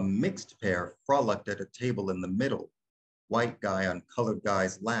 A mixed pair frolicked at a table in the middle, white guy on colored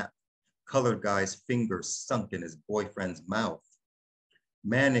guy's lap, colored guy's fingers sunk in his boyfriend's mouth.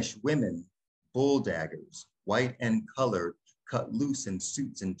 Mannish women, bull daggers, white and colored, cut loose in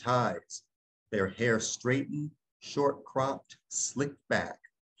suits and ties, their hair straightened, short cropped, slicked back,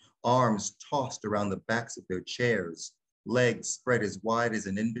 arms tossed around the backs of their chairs, legs spread as wide as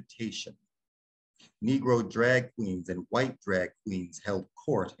an invitation. Negro drag queens and white drag queens held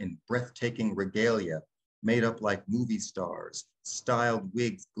court in breathtaking regalia, made up like movie stars, styled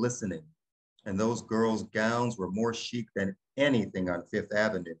wigs glistening, and those girls' gowns were more chic than anything on Fifth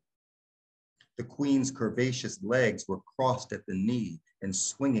Avenue. The queen's curvaceous legs were crossed at the knee and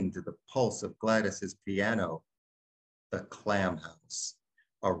swinging to the pulse of Gladys's piano. The Clam House,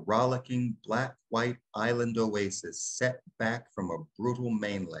 a rollicking black-white island oasis set back from a brutal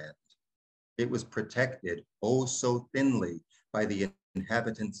mainland. It was protected, oh so thinly, by the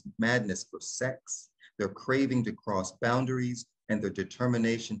inhabitants' madness for sex, their craving to cross boundaries, and their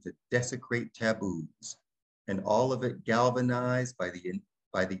determination to desecrate taboos, and all of it galvanized by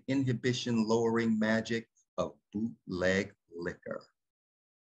the inhibition-lowering magic of bootleg liquor.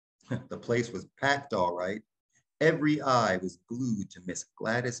 The place was packed all right. Every eye was glued to Miss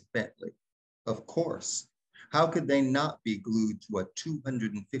Gladys Bentley. Of course, how could they not be glued to a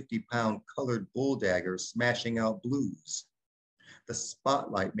 250-pound colored bull dagger smashing out blues? The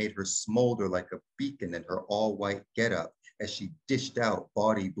spotlight made her smolder like a beacon in her all-white getup as she dished out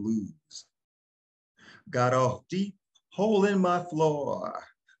bawdy blues. Got a deep hole in my floor.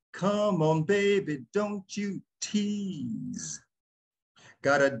 Come on, baby, don't you tease.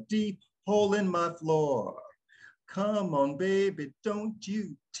 Got a deep hole in my floor. Come on, baby, don't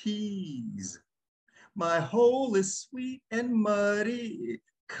you tease. My hole is sweet and muddy.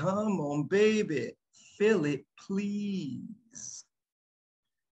 Come on, baby, fill it, please.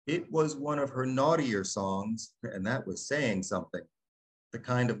 It was one of her naughtier songs, and that was saying something. The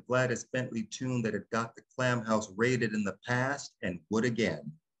kind of Gladys Bentley tune that had got the Clam House raided in the past and would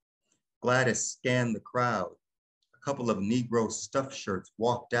again. Gladys scanned the crowd. A couple of Negro stuffed shirts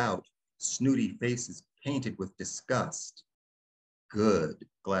walked out, snooty faces painted with disgust. Good,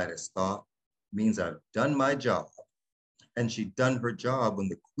 Gladys thought, means I've done my job. And she'd done her job when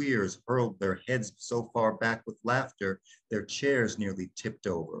the queers hurled their heads so far back with laughter, their chairs nearly tipped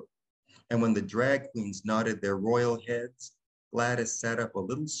over. And when the drag queens nodded their royal heads, Gladys sat up a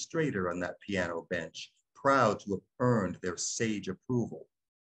little straighter on that piano bench, proud to have earned their sage approval.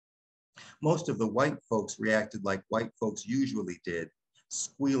 Most of the white folks reacted like white folks usually did,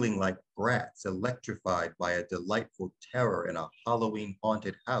 squealing like brats electrified by a delightful terror in a Halloween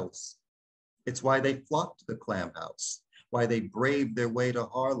haunted house. It's why they flocked to the Clam House, why they braved their way to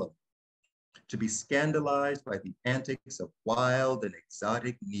Harlem, to be scandalized by the antics of wild and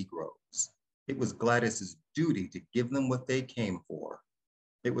exotic Negroes. It was Gladys's duty to give them what they came for.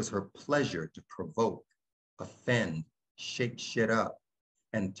 It was her pleasure to provoke, offend, shake shit up,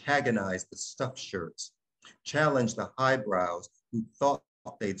 antagonize the stuffed shirts, challenge the highbrows who thought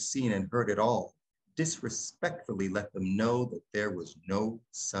they'd seen and heard it all, disrespectfully let them know that there was no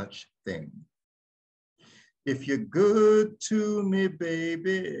such thing. If you're good to me,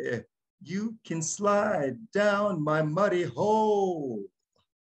 baby, you can slide down my muddy hole.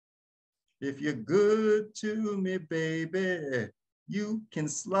 If you're good to me, baby, you can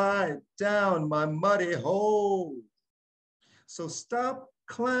slide down my muddy hole. So stop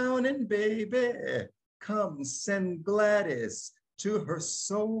clowning, baby. Come send Gladys to her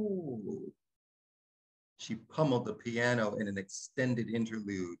soul. She pummeled the piano in an extended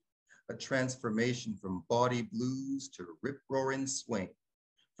interlude, a transformation from bawdy blues to rip-roaring swing,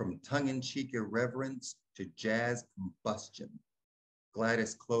 from tongue-in-cheek irreverence to jazz combustion.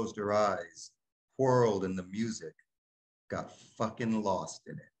 Gladys closed her eyes, whirled in the music, got fucking lost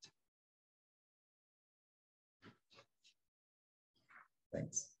in it.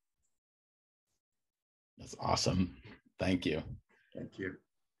 Thanks. That's awesome. Thank you. Thank you.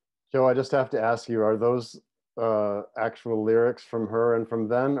 Joe, I just have to ask you, are those actual lyrics from her and from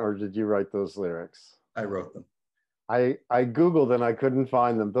then, or did you write those lyrics? I wrote them. I Googled and I couldn't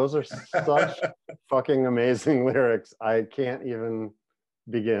find them. Those are such fucking amazing lyrics. I can't even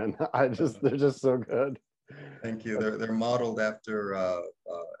begin. They're just so good. Thank you. They're modeled after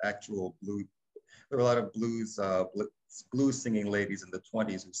actual blue. There were a lot of blues singing ladies in the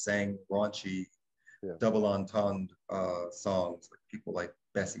 20s who sang raunchy, double entendre songs. Like people like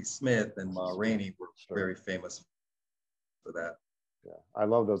Bessie Smith and Ma Rainey were very famous for that. Yeah, I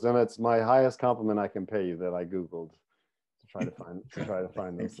love those, and it's my highest compliment I can pay you that I Googled to try to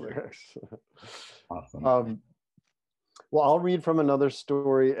find those lyrics. Awesome. Well, I'll read from another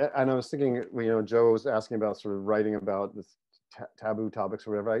story, and I was thinking, Joe was asking about sort of writing about this taboo topics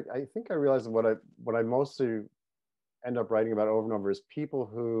or whatever. I think I realized what I mostly end up writing about over and over is people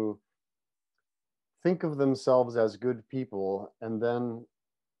who think of themselves as good people and then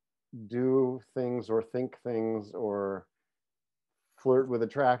do things or think things or flirt with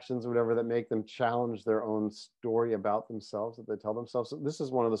attractions or whatever that make them challenge their own story about themselves that they tell themselves. So this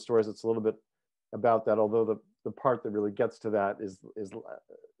is one of the stories that's a little bit about that, although the part that really gets to that is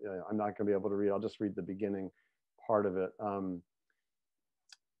I'm not going to be able to read. I'll just read the beginning part of it.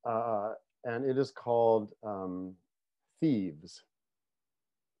 And it is called Thieves.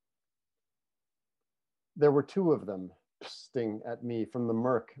 There were two of them, sting at me from the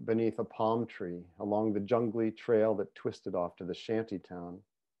murk beneath a palm tree along the jungly trail that twisted off to the shanty town.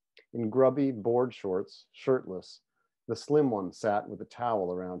 In grubby board shorts, shirtless, the slim one sat with a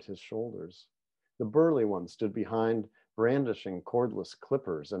towel around his shoulders. The burly one stood behind, brandishing cordless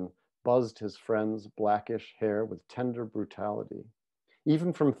clippers, and buzzed his friend's blackish hair with tender brutality.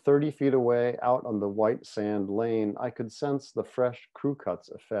 Even from 30 feet away, out on the white sand lane, I could sense the fresh crew cuts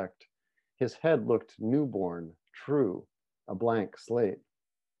effect. His head looked newborn, true, a blank slate.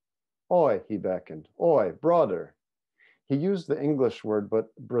 Oi, he beckoned. Oi, brother. He used the English word, but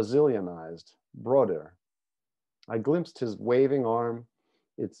Brazilianized, brother. I glimpsed his waving arm,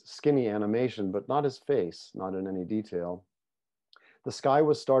 its skinny animation, but not his face, not in any detail. The sky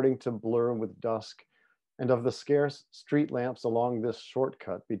was starting to blur with dusk, and of the scarce street lamps along this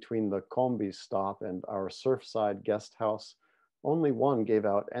shortcut between the Combi stop and our Surfside guest house, only one gave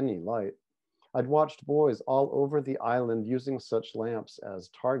out any light. I'd watched boys all over the island using such lamps as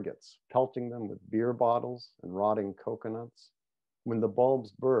targets, pelting them with beer bottles and rotting coconuts. When the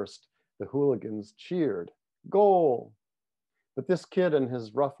bulbs burst, the hooligans cheered, "Goal!" But this kid and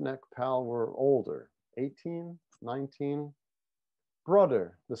his roughneck pal were older, 18, 19.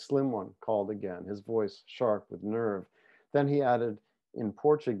 Brother, the slim one called again, his voice sharp with nerve. Then he added in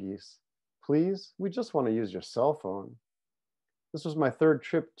Portuguese, "Please, we just want to use your cell phone." This was my third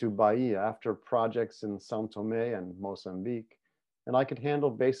trip to Bahia after projects in São Tomé and Mozambique, and I could handle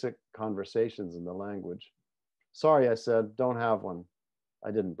basic conversations in the language. "Sorry," I said, "don't have one."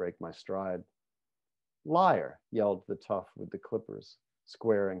 I didn't break my stride. "Liar," yelled the tough with the clippers,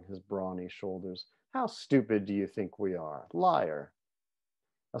 squaring his brawny shoulders. "How stupid do you think we are? Liar."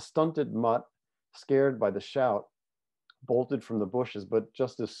 A stunted mutt, scared by the shout, bolted from the bushes, but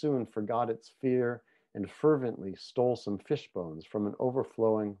just as soon forgot its fear and fervently stole some fish bones from an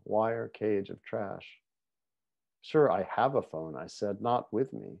overflowing wire cage of trash. "Sure, I have a phone," I said, "not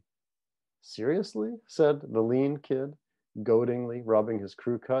with me." "Seriously?" said the lean kid, goadingly rubbing his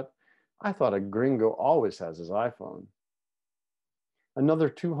crew cut. "I thought a gringo always has his iPhone." Another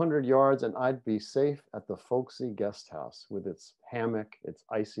 200 yards and I'd be safe at the folksy guest house with its hammock, its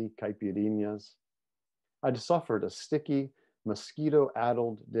icy caipirinhas. I'd suffered a sticky,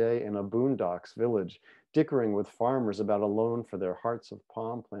 mosquito-addled day in a boondocks village, dickering with farmers about a loan for their Hearts of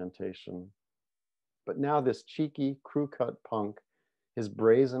Palm plantation. But now this cheeky, crew-cut punk, his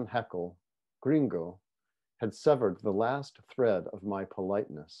brazen heckle, gringo, had severed the last thread of my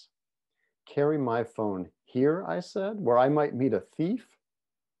politeness. Carry my phone here, I said, where I might meet a thief?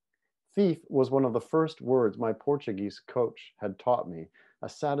 Thief was one of the first words my Portuguese coach had taught me, a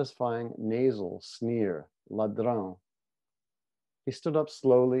satisfying nasal sneer, ladrão. He stood up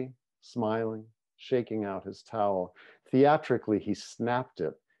slowly, smiling, shaking out his towel. Theatrically, he snapped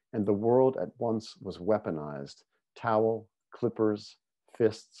it, and the world at once was weaponized. Towel, clippers,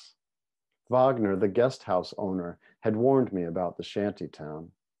 fists. Wagner, the guest house owner, had warned me about the shanty town.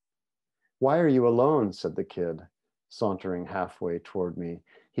 Why are you alone? Said the kid, sauntering halfway toward me.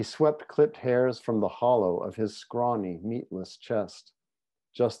 He swept clipped hairs from the hollow of his scrawny, meatless chest.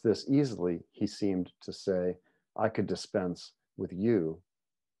 Just this easily, he seemed to say, I could dispense with you.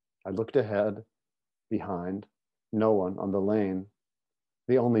 I looked ahead, behind, no one on the lane.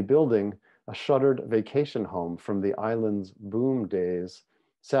 The only building, a shuttered vacation home from the island's boom days,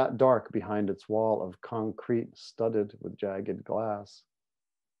 sat dark behind its wall of concrete studded with jagged glass.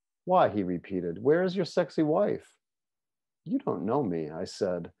 Why, he repeated, where is your sexy wife? You don't know me, I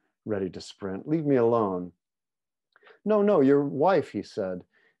said, ready to sprint. Leave me alone. No, your wife, he said,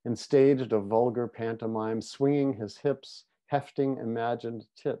 and staged a vulgar pantomime, swinging his hips, hefting imagined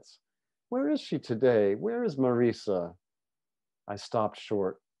tits. Where is she today? Where is Marisa? I stopped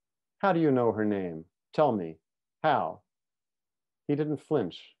short. How do you know her name? Tell me. How? He didn't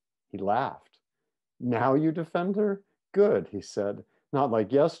flinch. He laughed. Now you defend her? Good, he said. Not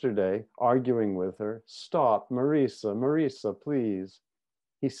like yesterday, arguing with her. Stop, Marisa, Marisa, please.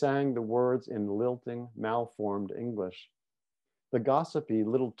 He sang the words in lilting, malformed English. The gossipy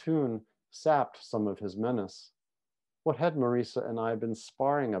little tune sapped some of his menace. What had Marisa and I been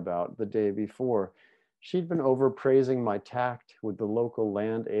sparring about the day before? She'd been overpraising my tact with the local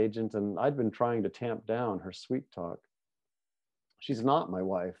land agent, and I'd been trying to tamp down her sweet talk. She's not my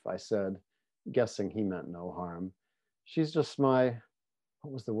wife, I said, guessing he meant no harm. She's just my,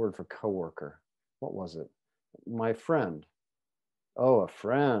 what was the word for coworker? What was it? My friend. Oh, a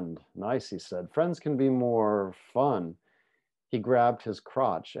friend. Nice, he said. Friends can be more fun. He grabbed his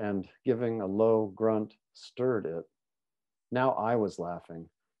crotch and, giving a low grunt, stirred it. Now I was laughing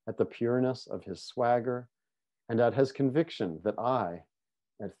at the pureness of his swagger and at his conviction that I,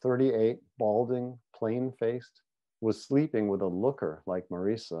 at 38, balding, plain-faced, was sleeping with a looker like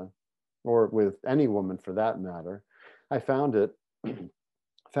Marisa, or with any woman for that matter. I found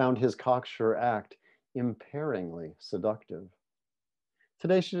his cocksure act impairingly seductive.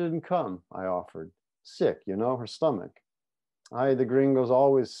 Today she didn't come, I offered. Sick, you know, her stomach. Aye, the gringo's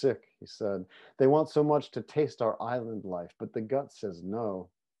always sick, he said. They want so much to taste our island life, but the gut says no.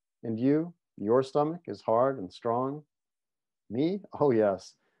 And you, your stomach is hard and strong? Me? Oh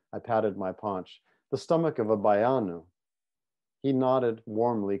yes, I patted my paunch. The stomach of a baiano. He nodded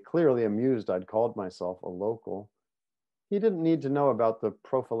warmly, clearly amused I'd called myself a local. He didn't need to know about the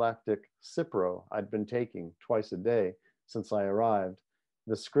prophylactic Cipro I'd been taking twice a day since I arrived,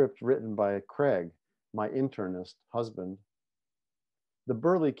 the script written by Craig, my internist husband. The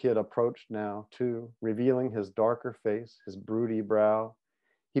burly kid approached now, too, revealing his darker face, his broody brow.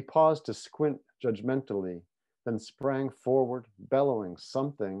 He paused to squint judgmentally, then sprang forward, bellowing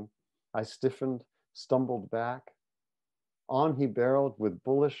something. I stiffened, stumbled back. On he barreled with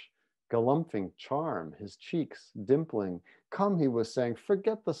bullish, galumphing charm, his cheeks dimpling. Come, he was saying,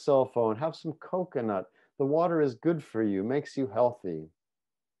 forget the cell phone, have some coconut. The water is good for you, makes you healthy.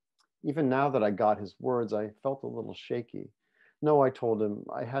 Even now that I got his words, I felt a little shaky. No, I told him,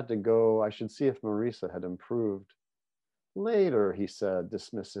 I had to go. I should see if Marisa had improved. Later, he said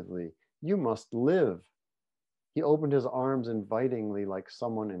dismissively, you must live. He opened his arms invitingly like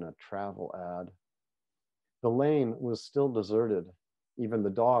someone in a travel ad. The lane was still deserted. Even the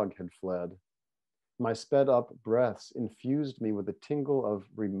dog had fled. My sped up breaths infused me with a tingle of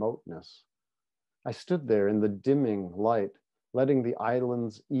remoteness. I stood there in the dimming light, letting the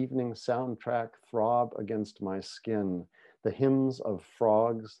island's evening soundtrack throb against my skin, the hymns of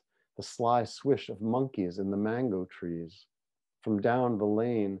frogs, the sly swish of monkeys in the mango trees. From down the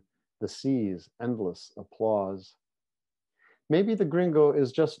lane, the sea's endless applause. Maybe the gringo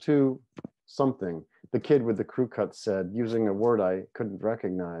is just too something, the kid with the crew cut said, using a word I couldn't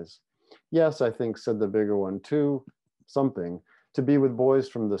recognize. Yes, I think, said the bigger one, too something, to be with boys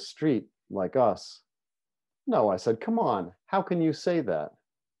from the street like us. No, I said, come on, how can you say that?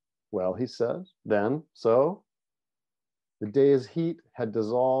 Well, he said, then, so? The day's heat had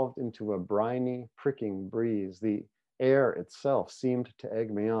dissolved into a briny, pricking breeze. The air itself seemed to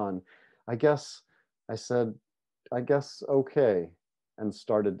egg me on. I guess, I said, I guess okay, and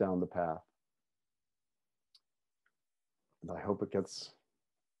started down the path. And I hope it gets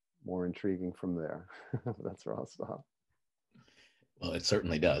more intriguing from there. That's where I'll stop. Well, it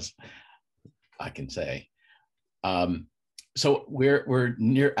certainly does. I can say. So we're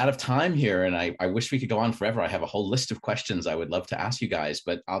near out of time here, and I wish we could go on forever. I have a whole list of questions I would love to ask you guys,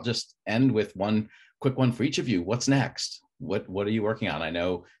 but I'll just end with one quick one for each of you. What's next? What are you working on? I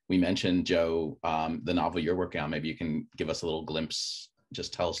know we mentioned, Joe, the novel you're working on. Maybe you can give us a little glimpse.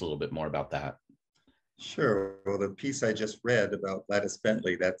 Just tell us a little bit more about that. Sure. Well, the piece I just read about Gladys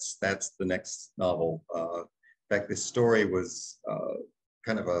Bentley, that's the next novel. In fact, this story was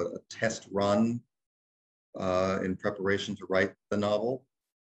kind of a test run in preparation to write the novel.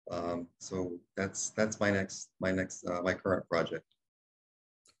 So that's my current project.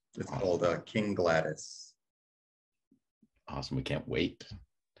 It's called King Gladys. Awesome. We can't wait.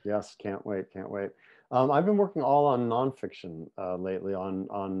 Yes, can't wait. I've been working all on nonfiction lately,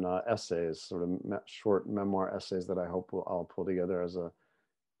 on essays, sort of short memoir essays that I hope I'll pull together as a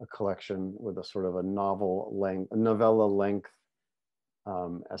collection with a sort of a novella length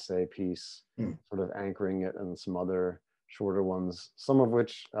essay piece, sort of anchoring it in some other shorter ones, some of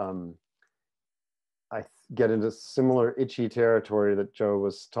which I get into similar itchy territory that Joe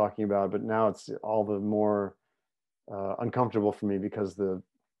was talking about, but now it's all the more uncomfortable for me because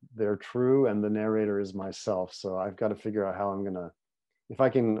they're true and the narrator is myself. So I've got to figure out how I'm gonna, if I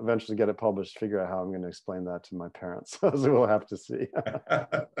can eventually get it published, figure out how I'm gonna explain that to my parents. So we'll have to see.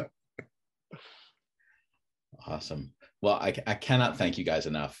 Awesome. Well, I cannot thank you guys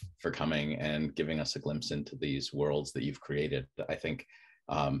enough for coming and giving us a glimpse into these worlds that you've created. I think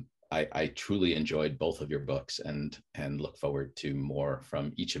I truly enjoyed both of your books and look forward to more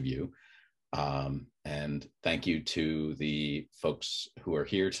from each of you. And thank you to the folks who are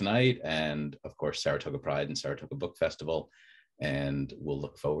here tonight, and of course Saratoga Pride and Saratoga Book Festival. And we'll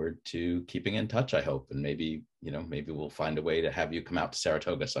look forward to keeping in touch, I hope, and maybe we'll find a way to have you come out to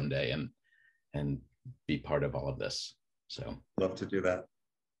Saratoga someday and be part of all of this. So love to do that.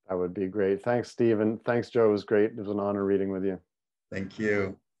 That would be great. Thanks, Steve, and thanks, Joe. It was great. It was an honor reading with you. Thank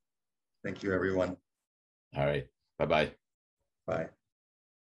you. Thank you, everyone. All right. Bye-bye. Bye.